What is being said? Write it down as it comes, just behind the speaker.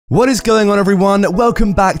What is going on, everyone?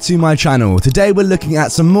 Welcome back to my channel. Today we're looking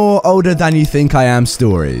at some more Older Than You Think I Am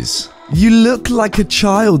stories. You look like a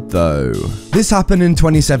child, though. This happened in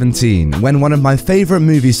 2017, when one of my favorite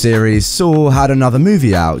movie series, Saw, had another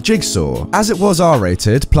movie out, Jigsaw. As it was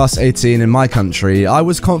R-rated, plus 18 in my country, I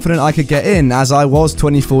was confident I could get in as I was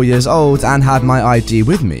 24 years old and had my ID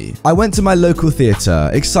with me. I went to my local theater,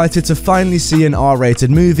 excited to finally see an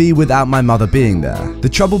R-rated movie without my mother being there. The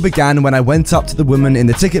trouble began when I went up to the woman in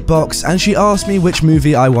the ticket box and she asked me which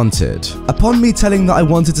movie I wanted. Upon me telling that I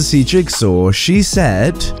wanted to see Jigsaw, she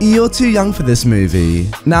said, "You're too young for this movie."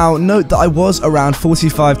 Now, note that I was around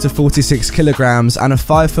 45 to 46 kilograms and a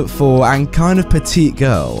 5'4" and kind of petite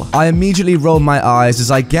girl. I immediately rolled my eyes as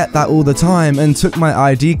I get that all the time and took my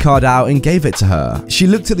ID card out and gave it to her. She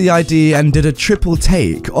looked at the ID and did a triple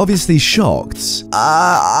take, obviously shocked.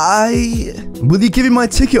 Will you give me my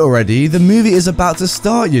ticket already? The movie is about to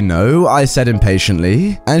start, you know, I said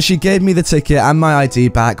impatiently. And she gave me the ticket and my ID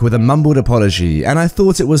back with a mumbled apology, and I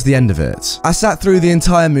thought it was the end of it. I sat through the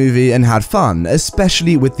entire movie and had fun,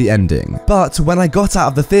 especially with the ending. But when I got out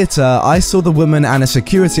of the theater, I saw the woman and a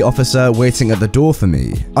security officer waiting at the door for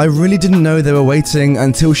me. I really didn't know they were waiting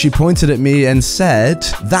until she pointed at me and said,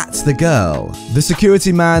 "That's the girl." The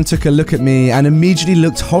security man took a look at me and immediately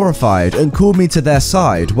looked horrified and called me to their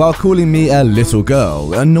side while calling me a little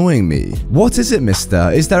girl, annoying me. "What is it,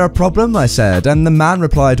 mister? Is there a problem?" I said, and the man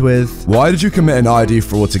replied with, "Why did you commit an ID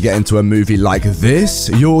fraud to get into a movie like this?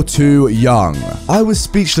 You're too young." I was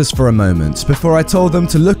speechless for a moment before I told them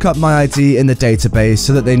to look up my ID in the database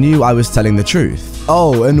so that they knew I was telling the truth.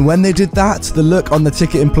 Oh, and when they did that, the look on the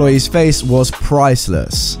ticket employee's face was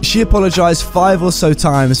priceless. She apologized 5 or so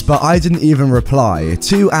times, but I didn't even reply,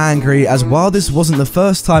 too angry, as while this wasn't the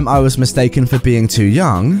first time I was mistaken for being too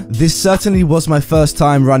young, this certainly was my first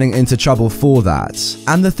time running into trouble for that.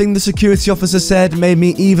 And the thing the security officer said made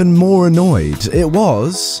me even more annoyed. It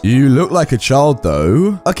was, "You look like a child,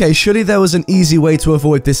 though." Okay, surely there was an easy way to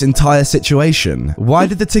avoid this entire situation. Why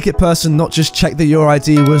did the ticket person not just check that your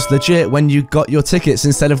ID was legit when you got your tickets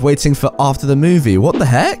instead of waiting for after the movie? What the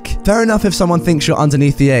heck? Fair enough if someone thinks you're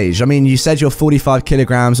underneath the age. I mean, you said you're 45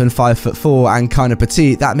 kilograms and 5'4" and kind of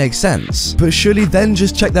petite, that makes sense. But surely then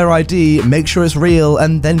just check their ID, make sure it's real,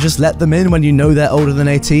 and then just let them in when you know they're older than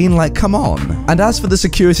 18, like come on. And as for the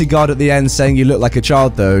security guard at the end saying you look like a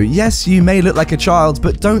child though, yes, you may look like a child,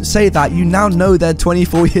 but don't say that, you now know they're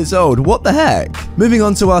 24 years old. What the heck? Moving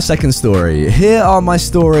on to our second story. Here are my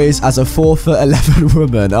stories as a 4'11"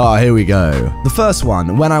 woman. Oh, here we go. The first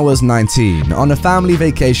one, when I was 19. On a family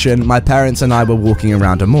vacation, my parents and I were walking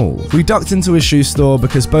around a mall. We ducked into a shoe store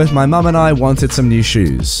because both my mum and I wanted some new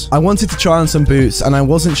shoes. I wanted to try on some boots and I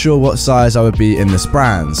wasn't sure what size I would be in this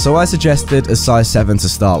brand, so I suggested a size 7 to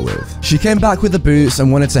start with. She came back with the boots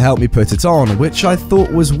and wanted to help me put it on, which I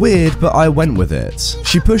thought was weird, but I went with it.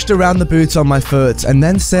 She pushed around the boot on my foot and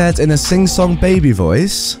then said in a sing-song baby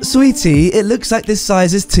voice, "Sweetie, it looks like this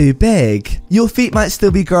size is too big. Your feet might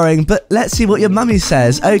still be growing, but let's see what your mummy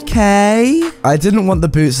says, okay?" I didn't want the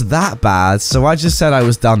boots that bad, so I just said I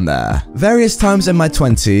was done there. Various times in my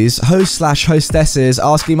 20s, host/hostesses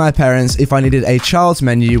asking my parents if I needed a child's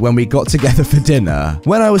menu when we got together for dinner.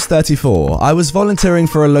 When I was 34, I was volunteering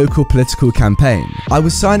for a local political campaign. I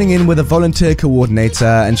was signing in with a volunteer coordinator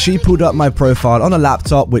and she pulled up my profile on a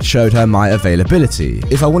laptop which showed her my availability.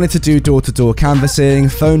 If I wanted to do door-to-door canvassing,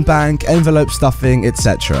 phone bank, envelope stuffing,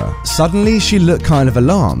 etc. Suddenly, she looked kind of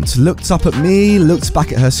alarmed, looked up at me, looked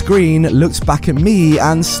back at her screen, looked back at me,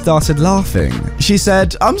 and started laughing. She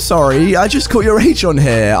said, "I'm sorry, I just caught your age on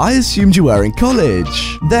here. I assumed you were in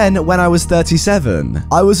college." Then, when I was 37,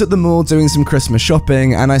 I was at the mall doing some Christmas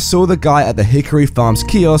shopping, and I saw the guy at the Hickory Farms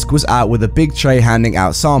kiosk was out with a big tray handing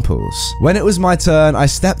out samples. When it was my turn, I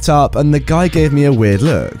stepped up, and the guy gave me a weird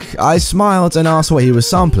look. I smiled and asked what he was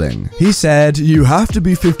sampling. He said, "You have to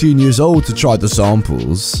be 15 years old to try the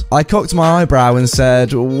samples." I cocked my eyebrow and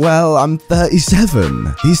said, "Well, I'm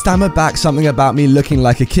 37. He stammered back something about me looking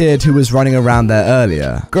like a kid who was running around there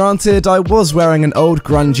earlier. Granted, I was wearing an old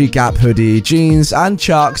grungy Gap hoodie, jeans, and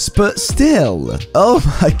chucks, but still. Oh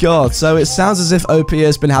my god, so it sounds as if OP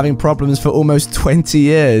has been having problems for almost 20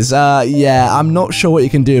 years. Yeah, I'm not sure what you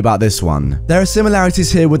can do about this one. There are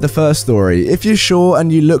similarities here with the first story. If you're short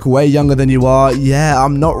and you look way younger than you are, yeah,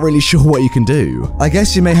 I'm not really sure what you can do. I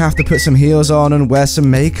guess you may have to put some heels on and wear some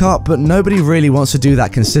makeup, but nobody really wants to do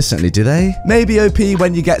that consistently, do they? Maybe OP,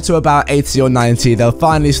 when you get to about 80 or 90, they'll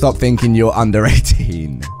finally stop thinking you're under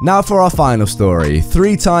 18. Now for our final story,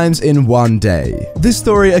 3 times in one day. This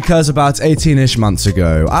story occurs about 18-ish months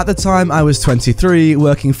ago. At the time, I was 23,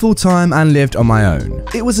 working full-time and lived on my own.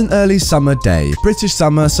 It was an early summer day, British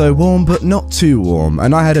summer, so warm but not too warm,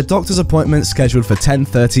 and I had a doctor's appointment scheduled for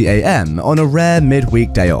 10:30 AM on a rare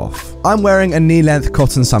midweek day off. I'm wearing a knee-length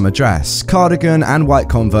cotton summer dress, cardigan and white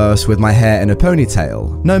Converse with my hair in a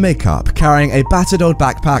ponytail. No makeup, carrying a battered old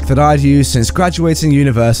backpack that I'd used since graduating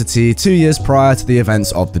university 2 years prior to the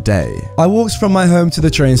events of the day. I walked from my home to the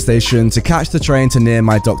train station to catch the train to near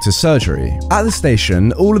my doctor's surgery. At the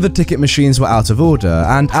station, all of the ticket machines were out of order,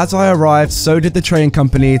 and as I arrived, so did the train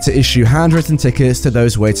company to issue handwritten tickets to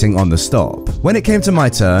those waiting on the stop. When it came to my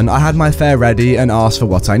turn, I had my fare ready and asked for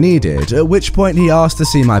what I needed, at which point he asked to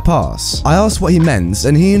see my pass. I asked what he meant,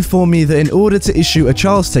 and he informed me that in order to issue a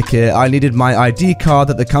child's ticket, I needed my ID card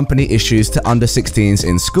that the company issues to under 16s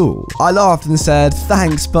in school. I laughed and said,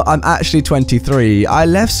 "Thanks, but I'm actually 23. I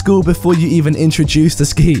left school before you even introduced the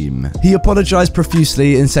scheme." He apologized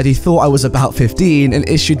profusely and said he thought I was about 15 and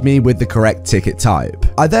issued me with the correct ticket type.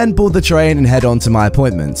 I then board the train and head on to my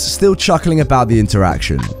appointment, still chuckling about the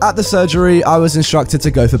interaction. At the surgery, I was instructed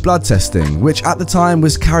to go for blood testing, which at the time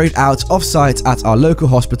was carried out off-site at our local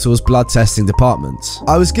hospital's blood testing department.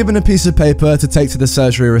 I was given a piece of paper to take to the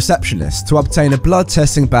surgery receptionist to obtain a blood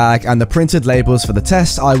testing bag and the printed labels for the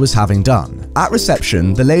test I was having done. At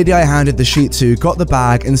reception, the lady I handed the sheet to got the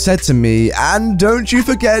bag and said to me, "And don't you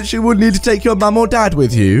forget you will need to take your mum or dad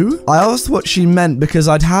with you?" I asked what she meant because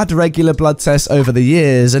I'd had regular blood tests over the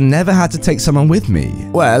years and never had to take someone with me.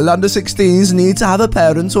 "Well, under 16s need to have a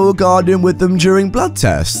parent or guardian with them during blood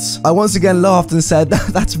tests." I once again laughed and said,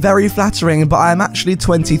 "That's very flattering, but I am actually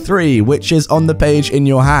 23, which is on the page in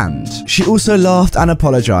your hand." She also laughed and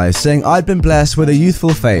apologized, saying I'd been blessed with a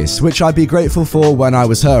youthful face, which I'd be grateful for when I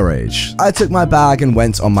was her age. I took my bag and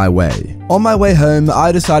went on my way. On my way home,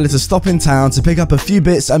 I decided to stop in town to pick up a few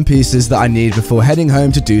bits and pieces that I need before heading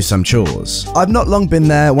home to do some chores. I've not long been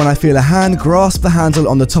there when I feel a hand grasp the handle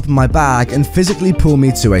on the top of my bag and physically pull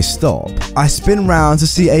me to a stop. I spin round to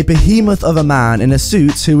see a behemoth of a man in a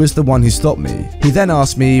suit who was the one who stopped me. He then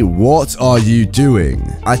asked me, "What are you doing?"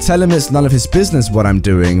 I tell him it's none of his business what I'm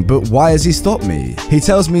doing, but why has he stopped me? He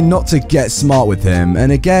tells me not to get smart with him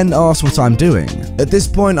and again asks what I'm doing. At this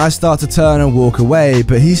point, I start to turn and walk away,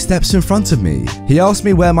 but he steps in front of me. He asks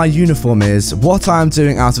me where my uniform is, what I am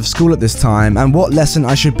doing out of school at this time, and what lesson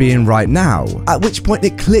I should be in right now. At which point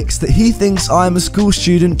it clicks that he thinks I am a school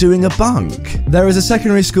student doing a bunk. There is a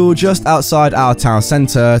secondary school just outside our town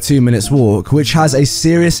centre, 2 minutes walk, which has a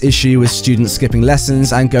serious issue with students skipping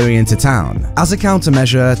lessons and going into town. As a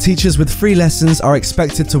countermeasure, teachers with free lessons are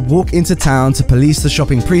expected to walk into town to police the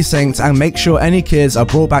shopping precinct and make sure any kids are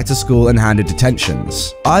brought back to school and handed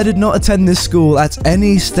detentions. I did not attend this school at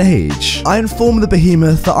any stage. I informed the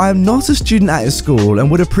behemoth that I am not a student at his school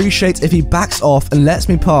and would appreciate if he backs off and lets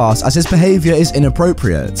me pass as his behaviour is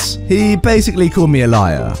inappropriate. He basically called me a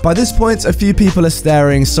liar. By this point, a few people are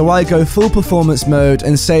staring, so I go full performance mode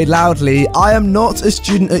and say loudly, "I am not a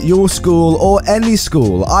student at your school or any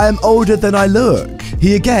school. I am older than I look."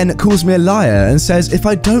 He again calls me a liar and says if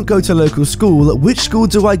I don't go to local school, which school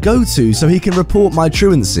do I go to so he can report my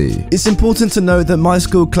truancy? It's important to note that my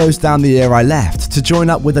school closed down the year I left to join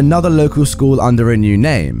up with another local school under a new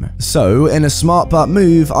name. So, in a smart butt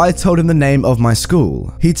move, I told him the name of my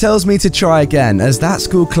school. He tells me to try again as that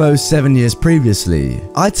school closed 7 years previously.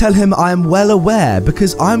 I tell him I am well aware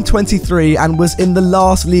because I'm 23 and was in the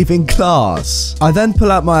last leaving class. I then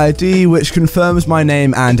pull out my ID, which confirms my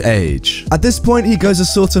name and age. At this point, he goes a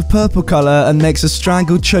sort of purple color and makes a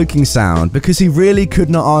strangled choking sound because he really could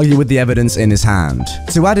not argue with the evidence in his hand.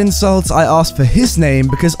 To add insult, I asked for his name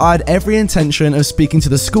because I had every intention of speaking to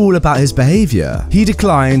the school about his behavior. He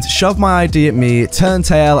declined, shoved my ID at me, turned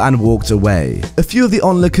tail and walked away. A few of the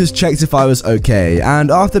onlookers checked if I was okay,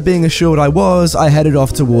 and after being assured I was, I headed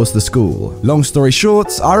off towards the school. Long story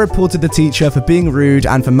short, I reported the teacher for being rude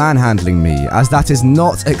and for manhandling me, as that is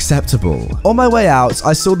not acceptable. On my way out,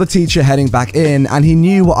 I saw the teacher heading back in and he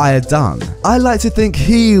knew what I had done. I like to think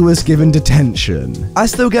he was given detention. I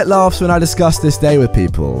still get laughs when I discuss this day with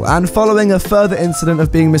people, and following a further incident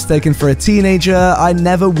of being mistaken for a teenager, I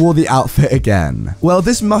never wore wore the outfit again. Well,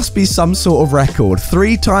 this must be some sort of record.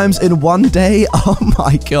 3 times in one day? Oh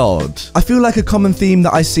my god. I feel like a common theme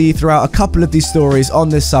that I see throughout a couple of these stories on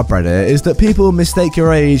this subreddit is that people mistake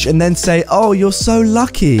your age and then say, oh, you're so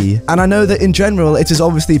lucky. And I know that in general, it is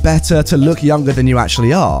obviously better to look younger than you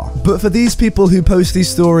actually are. But for these people who post these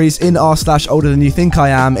stories in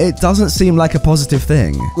r/OlderThanYouThinkIAm, it doesn't seem like a positive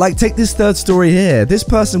thing. Like, take this third story here. This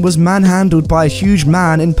person was manhandled by a huge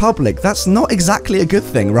man in public. That's not exactly a good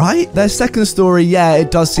thing, right? Their second story, yeah, it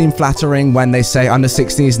does seem flattering when they say under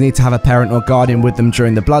 16s need to have a parent or guardian with them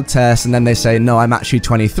during the blood test, and then they say, no, I'm actually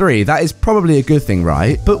 23. That is probably a good thing,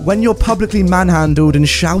 right? But when you're publicly manhandled and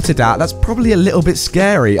shouted at, that's probably a little bit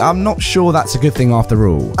scary. I'm not sure that's a good thing after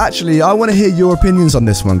all. Actually, I want to hear your opinions on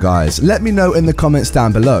this one, guys. Let me know in the comments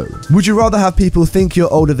down below. Would you rather have people think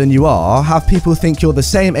you're older than you are, have people think you're the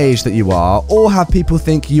same age that you are, or have people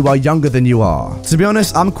think you are younger than you are? To be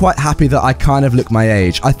honest, I'm quite happy that I kind of look my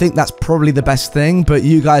age. I think that's probably the best thing, but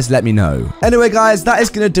you guys let me know. Anyway, guys, that is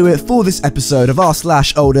going to do it for this episode of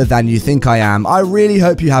r/OlderThanYouThinkIAm. I really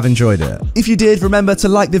hope you have enjoyed it. If you did, remember to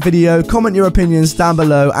like the video, comment your opinions down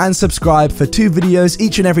below, and subscribe for 2 videos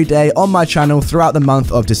each and every day on my channel throughout the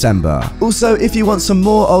month of December. Also, if you want some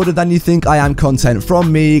more Older Than You Think I Am content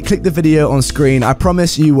from me, click the video on screen. I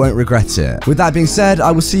promise you won't regret it. With that being said,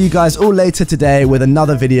 I will see you guys all later today with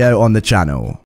another video on the channel.